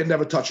away and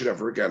never touch it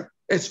ever again.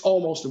 It's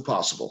almost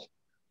impossible.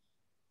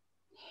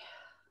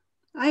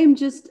 I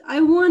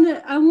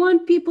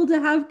want people to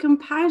have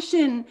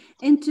compassion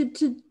and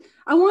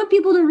I want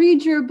people to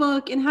read your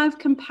book and have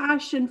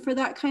compassion for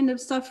that kind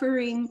of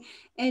suffering,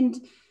 and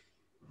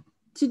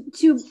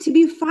to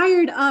be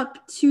fired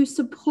up to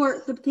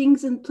support the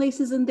things and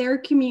places in their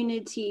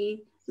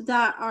community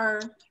that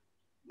are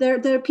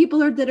there people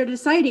that are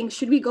deciding,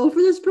 should we go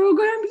for this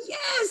program?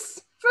 Yes,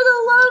 for the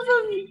love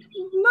of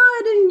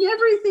mud and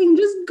everything,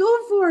 just go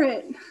for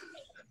it.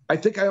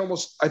 think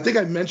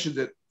I mentioned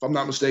it, if I'm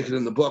not mistaken,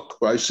 in the book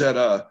where I said,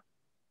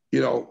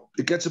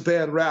 it gets a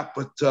bad rap,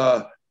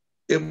 but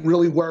it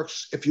really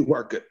works if you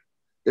work it.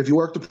 If you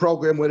work the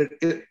program with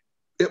it,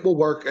 it will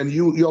work, and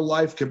your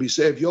life can be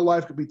saved. Your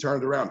life can be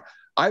turned around.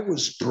 I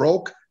was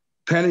broke,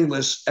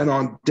 penniless, and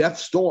on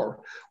death's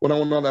door when I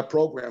went on that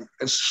program.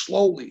 And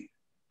slowly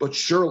but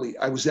surely,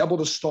 I was able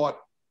to start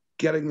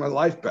getting my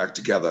life back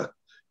together.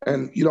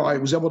 And, I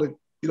was able to,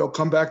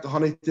 come back to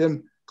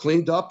Huntington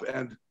cleaned up,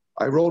 and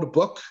I wrote a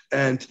book,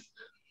 and,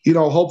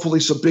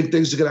 hopefully some big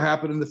things are going to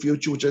happen in the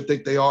future, which I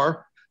think they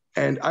are.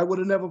 And I would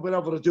have never been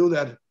able to do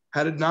that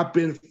had it not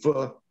been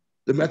for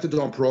the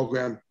methadone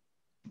program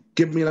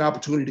giving me an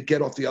opportunity to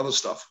get off the other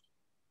stuff.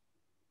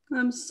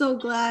 I'm so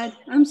glad.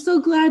 I'm so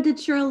glad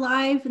that you're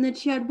alive and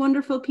that you had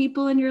wonderful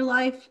people in your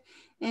life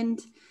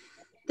and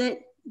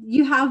that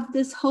you have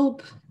this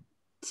hope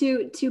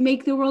to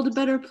make the world a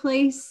better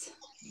place.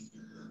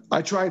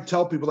 I try and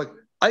tell people,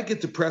 I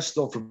get depressed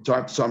though from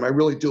time to time. I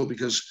really do,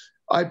 because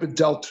I've been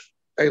dealt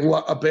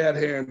a bad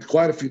hand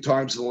quite a few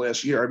times in the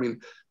last year. I mean,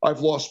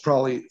 I've lost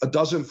probably a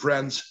dozen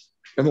friends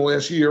in the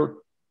last year.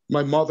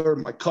 My mother,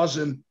 my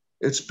cousin.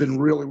 It's been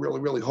really, really,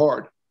 really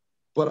hard.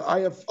 But I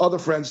have other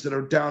friends that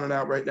are down and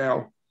out right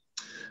now.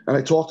 And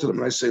I talk to them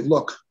and I say,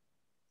 look,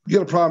 you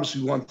got to promise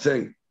me one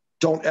thing.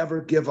 Don't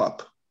ever give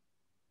up.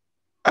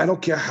 I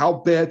don't care how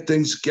bad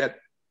things get.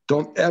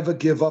 Don't ever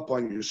give up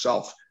on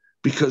yourself,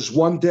 because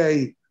one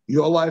day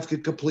your life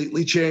could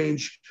completely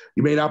change.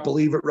 You may not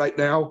believe it right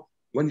now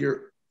when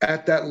you're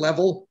at that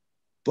level,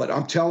 but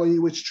I'm telling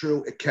you it's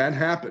true. It can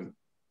happen.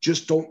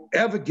 Just don't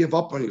ever give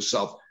up on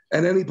yourself.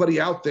 And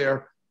anybody out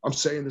there, I'm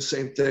saying the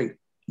same thing.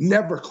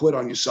 Never quit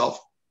on yourself.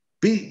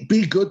 Be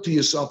good to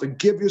yourself and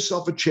give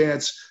yourself a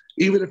chance,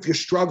 even if you're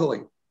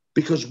struggling,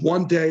 because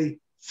one day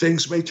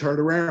things may turn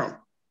around,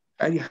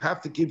 and you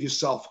have to give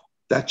yourself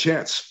that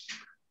chance.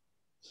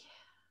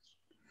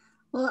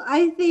 Well,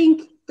 I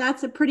think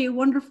that's a pretty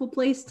wonderful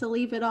place to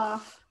leave it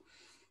off.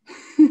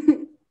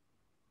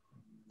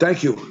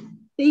 Thank you.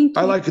 Thank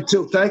you. I like it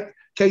too.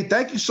 Kate,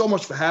 thank you so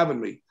much for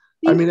having me.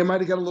 I mean, I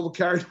might have got a little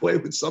carried away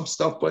with some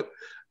stuff, but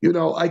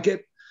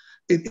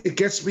it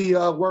gets me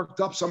worked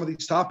up, some of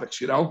these topics,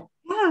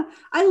 Yeah,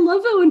 I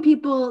love it when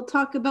people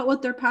talk about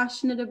what they're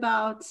passionate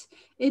about.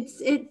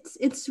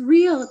 It's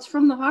real. It's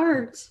from the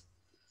heart.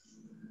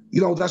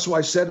 That's why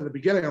I said in the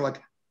beginning,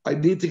 I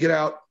need to get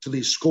out to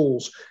these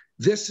schools.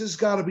 This has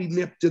got to be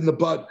nipped in the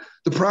bud.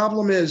 The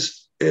problem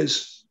is in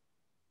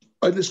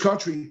this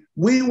country,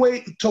 we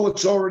wait until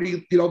it's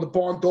already, the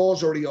barn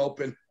door's already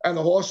open and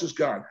the horse is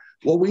gone.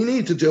 What we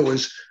need to do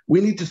is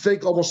we need to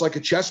think almost like a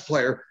chess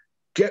player,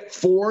 get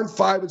 4 and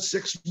 5 and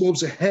 6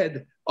 moves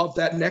ahead of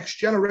that next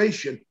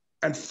generation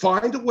and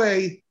find a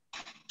way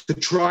to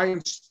try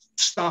and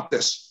stop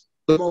this,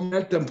 the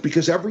momentum,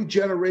 because every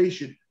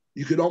generation,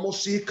 you can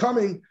almost see it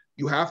coming.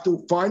 You have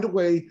to find a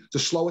way to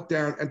slow it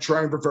down and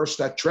try and reverse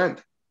that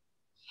trend.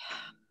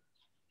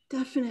 Yeah,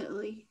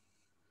 definitely.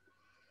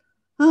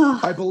 Oh.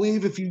 I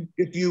believe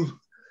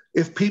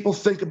if people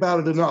think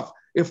about it enough,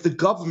 if the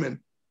government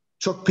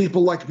took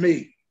people like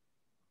me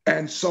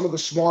and some of the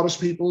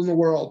smartest people in the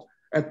world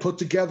and put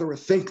together a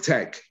think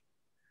tank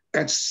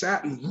and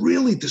sat and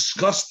really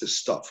discussed this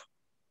stuff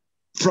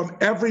from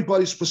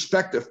everybody's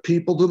perspective,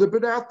 people that have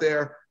been out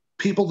there,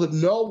 people that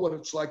know what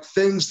it's like,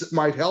 things that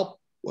might help,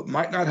 what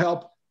might not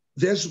help.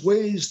 There's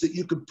ways that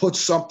you could put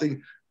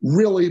something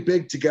really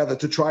big together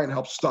to try and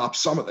help stop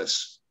some of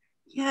this.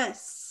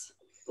 Yes.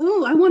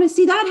 Oh, I want to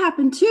see that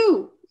happen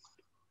too.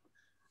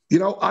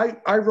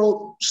 I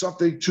wrote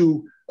something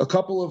to a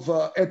couple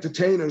of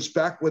entertainers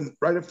back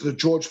right after the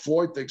George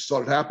Floyd thing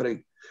started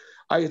happening.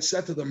 I had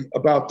said to them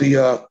about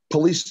the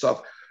police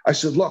stuff. I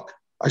said, look,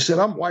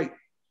 I'm white,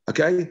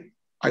 okay?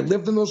 I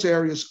lived in those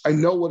areas. I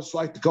know what it's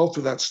like to go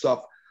through that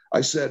stuff. I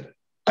said,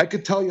 I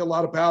could tell you a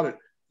lot about it.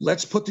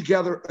 Let's put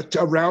together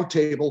a round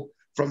table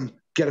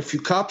get a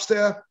few cops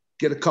there,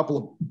 get a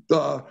couple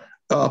of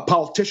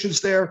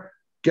politicians there,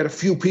 get a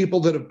few people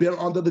that have been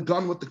under the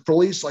gun with the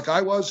police like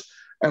I was,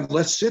 and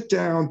let's sit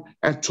down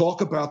and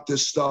talk about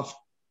this stuff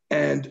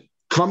and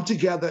come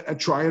together and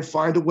try and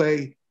find a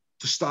way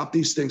to stop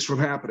these things from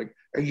happening.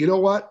 And you know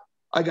what?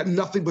 I got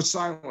nothing but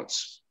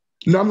silence.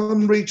 None of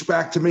them reached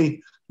back to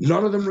me.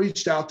 None of them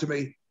reached out to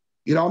me.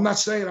 I'm not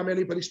saying I'm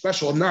anybody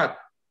special. I'm not.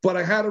 But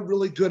I had a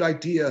really good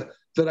idea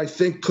that I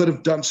think could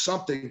have done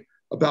something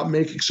about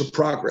making some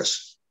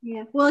progress.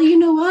 Yeah. Well, you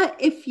know what?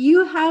 If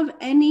you have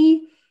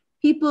any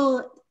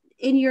people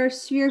in your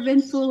sphere of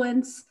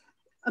influence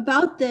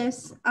about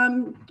this,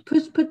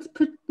 put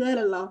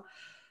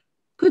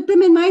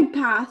them in my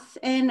path,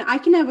 and I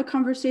can have a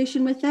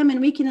conversation with them, and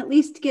we can at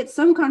least get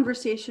some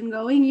conversation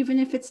going, even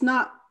if it's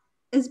not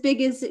as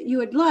big as you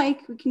would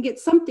like. We can get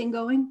something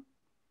going.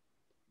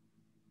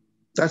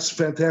 That's a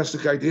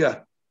fantastic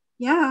idea.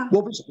 Yeah.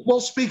 We'll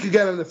speak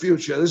again in the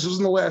future. This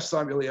isn't the last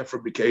time you'll hear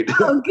from me, Kate.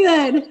 Oh,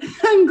 good.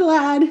 I'm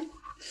glad.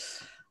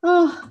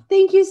 Oh,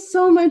 thank you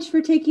so much for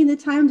taking the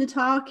time to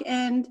talk.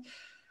 And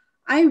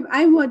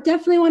I would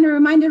definitely want to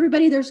remind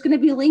everybody there's going to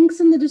be links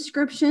in the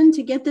description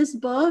to get this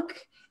book.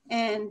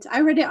 And I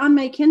read it on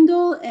my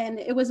Kindle, and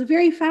it was a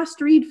very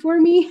fast read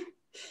for me.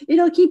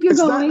 It'll keep you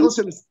going.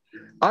 Listen,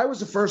 I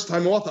was a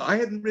first-time author. I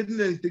hadn't written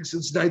anything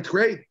since ninth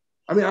grade.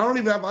 I mean, I don't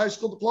even have a high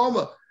school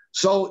diploma.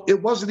 So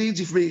it wasn't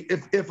easy for me.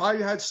 If I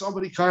had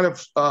somebody kind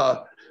of,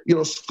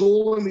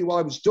 schooling me while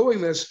I was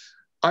doing this,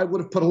 I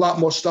would have put a lot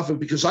more stuff in,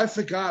 because I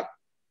forgot.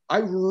 I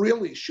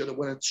really should have,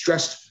 when it's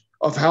stressed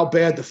of how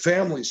bad the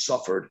family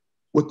suffered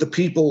with the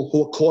people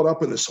who are caught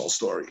up in this whole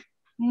story.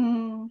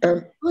 Mm.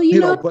 And,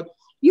 well, but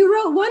you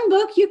wrote one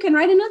book, you can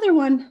write another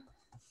one.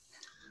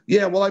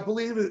 Yeah, well, I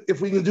believe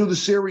if we can do the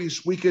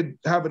series, we could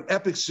have an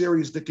epic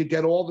series that could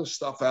get all this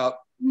stuff out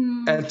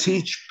and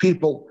teach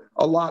people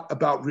a lot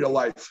about real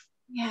life.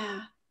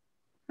 Yeah,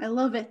 I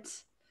love it.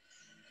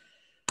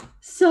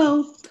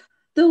 So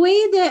the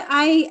way that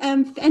I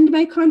end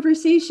my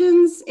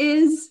conversations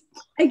is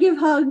I give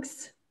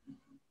hugs.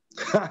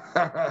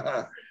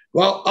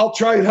 Well, I'll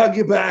try and hug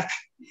you back.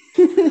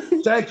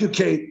 Thank you,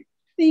 Kate.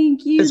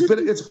 Thank you.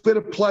 It's been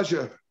a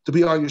pleasure to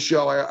be on your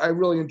show. I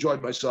really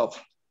enjoyed myself.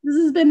 This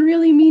has been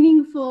really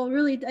meaningful.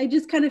 Really, I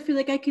just kind of feel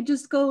like I could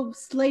just go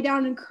lay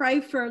down and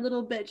cry for a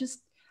little bit.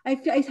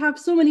 I have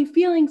so many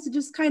feelings that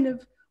just kind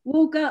of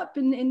woke up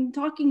and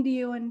talking to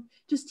you and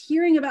just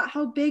hearing about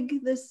how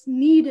big this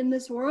need in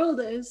this world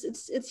is.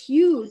 It's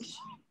huge.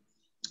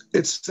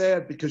 It's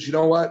sad because you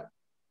know what?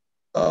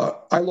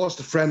 I lost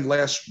a friend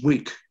last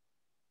week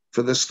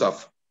for this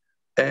stuff,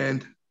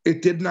 and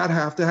it did not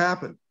have to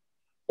happen.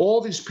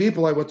 All these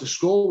people I went to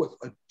school with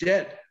are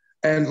dead.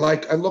 And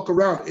I look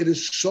around, it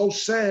is so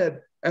sad.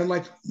 And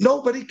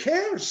nobody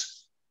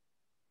cares.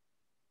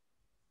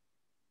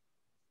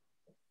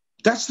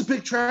 That's the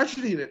big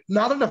tragedy in it.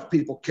 Not enough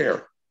people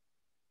care.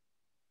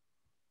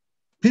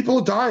 People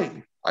are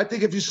dying. I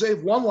think if you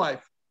save one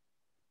life,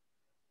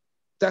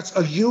 that's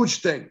a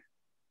huge thing,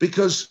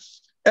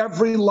 because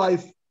every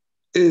life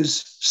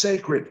is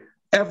sacred.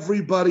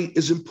 Everybody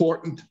is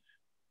important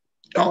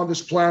on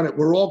this planet.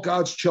 We're all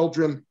God's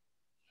children,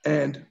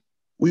 and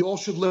we all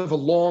should live a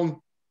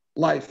long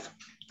life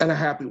and a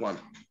happy one.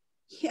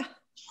 Yeah,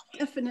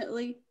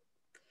 definitely.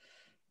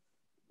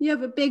 You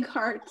have a big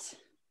heart.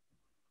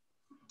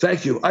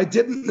 Thank you. I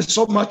didn't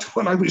so much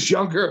when I was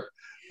younger,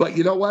 but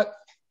you know what?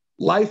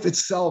 Life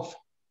itself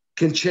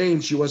can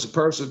change you as a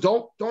person.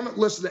 Don't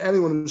listen to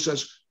anyone who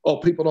says, "Oh,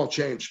 people don't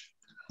change."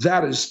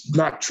 That is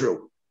not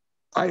true.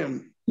 I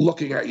am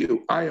looking at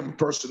you. I am a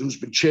person who's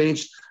been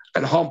changed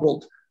and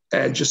humbled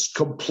and just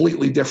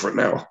completely different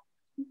now.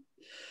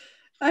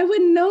 I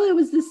wouldn't know it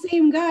was the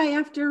same guy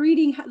after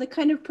reading the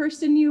kind of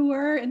person you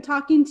were and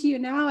talking to you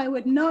now. I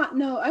would not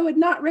know. I would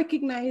not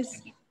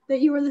recognize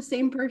that you were the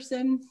same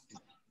person.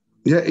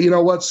 Yeah, you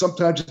know what?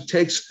 Sometimes it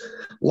takes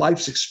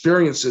life's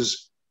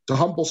experiences to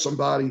humble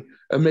somebody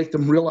and make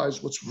them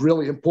realize what's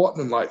really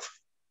important in life.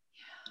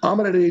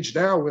 I'm at an age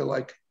now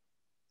where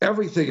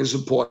everything is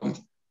important.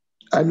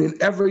 I mean,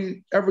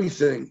 everything,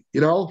 I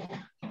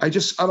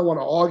don't want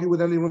to argue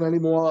with anyone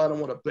anymore. I don't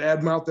want to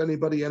badmouth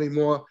anybody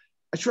anymore.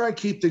 I try and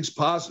keep things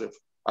positive.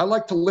 I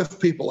like to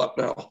lift people up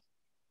now.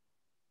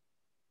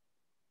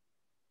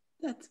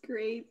 That's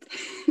great.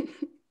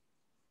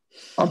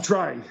 I'm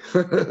trying.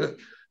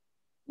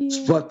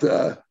 Yeah. But,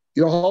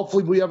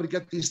 hopefully we'll be able to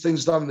get these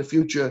things done in the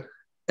future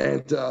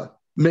and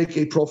make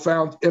a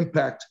profound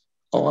impact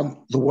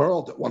on the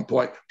world at one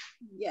point.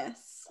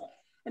 Yes.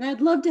 And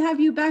I'd love to have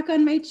you back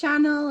on my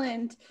channel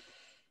and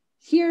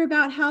hear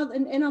about how,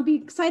 and I'll be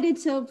excited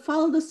to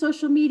follow the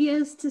social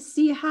medias to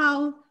see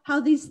how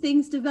these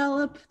things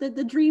develop,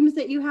 the dreams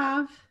that you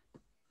have.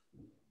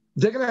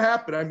 They're going to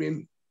happen. I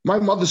mean, my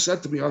mother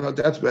said to me on her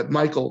deathbed,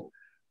 "Michael,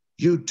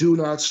 you do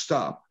not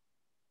stop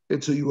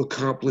until you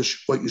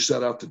accomplish what you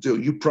set out to do.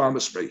 You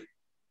promised me."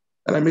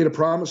 And I made a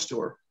promise to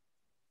her.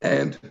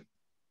 And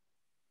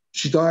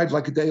she died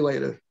a day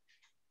later.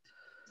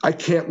 I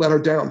can't let her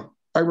down.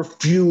 I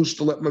refuse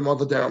to let my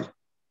mother down.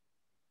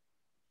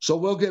 So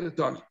we'll get it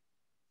done.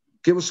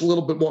 Give us a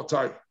little bit more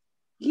time.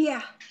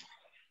 Yeah,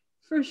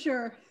 for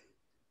sure.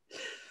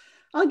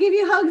 I'll give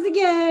you hugs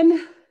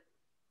again.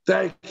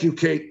 Thank you,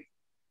 Kate.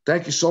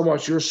 Thank you so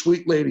much. You're a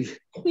sweet lady.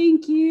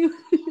 Thank you.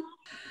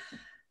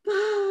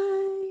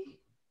 Bye.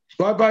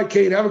 Bye-bye,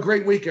 Kate. Have a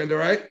great weekend, all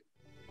right?